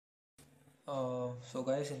So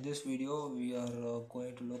guys, in this video we are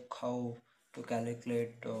going to look how to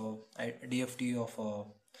calculate DFT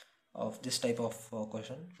of this type of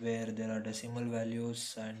question where there are decimal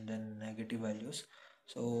values and then negative values.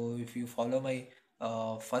 So if you follow my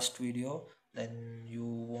first video, then you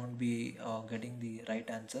won't be getting the right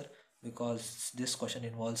answer because this question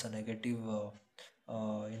involves a negative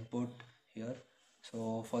input here.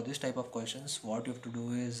 So for this type of questions, what you have to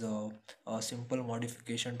do is a simple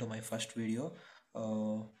modification to my first video.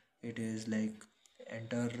 Uh, it is like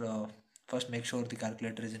enter first make sure the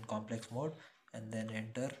calculator is in complex mode and then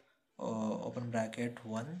enter open bracket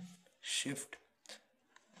 1 shift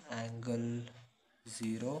angle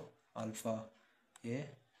 0 alpha a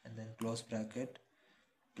and then close bracket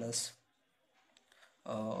plus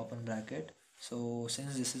open bracket. So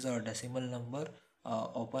since this is our decimal number,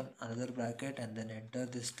 open another bracket and then enter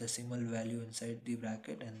this decimal value inside the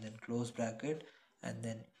bracket and then close bracket and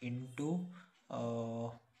then into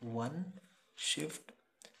 1 shift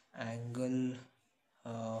angle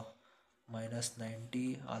uh, minus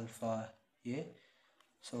 90 alpha a.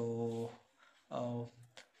 So uh,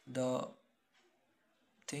 the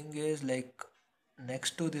thing is like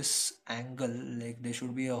next to this angle, like there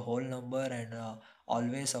should be a whole number and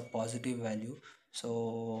always a positive value.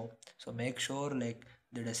 So make sure like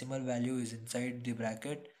the decimal value is inside the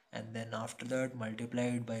bracket and then after that multiply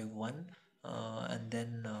it by 1 and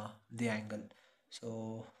then the angle.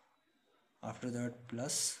 So after that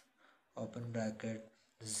plus open bracket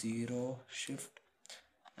 0 shift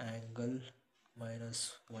angle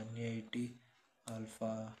minus 180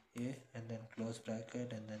 alpha a and then close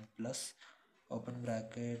bracket and then plus open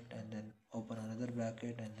bracket and then open another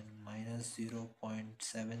bracket and then minus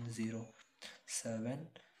 0.707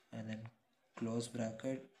 and then close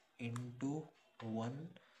bracket into 1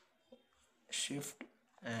 shift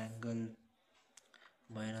angle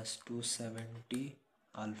minus 270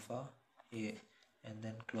 alpha a and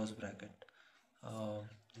then close bracket.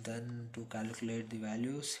 Then to calculate the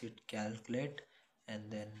values, hit calculate and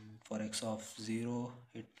then for x of 0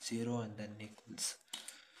 hit 0 and then equals.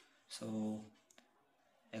 So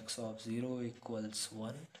x of 0 equals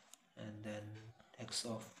 1 and then x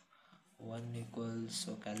of 1 equals,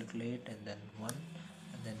 so calculate and then 1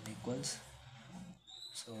 and then equals.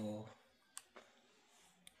 So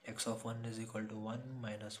x of 1 is equal to 1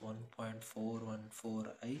 minus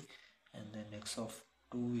 1.414i and then x of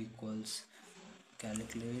 2 equals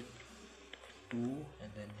calculate 2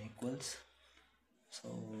 and then equals, so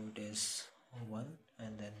it is 1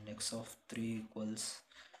 and then x of 3 equals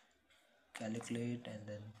calculate and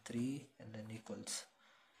then 3 and then equals,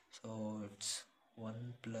 so it's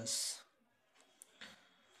 1 plus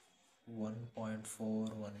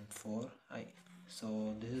 1.414i.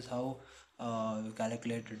 So this is how you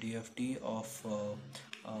calculate DFT of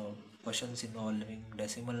questions involving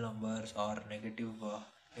decimal numbers or negative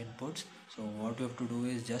inputs. So what you have to do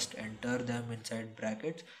is just enter them inside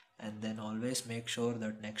brackets and then always make sure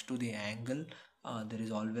that next to the angle there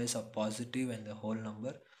is always a positive and the whole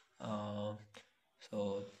number.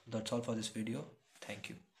 So that's all for this video. Thank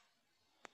you.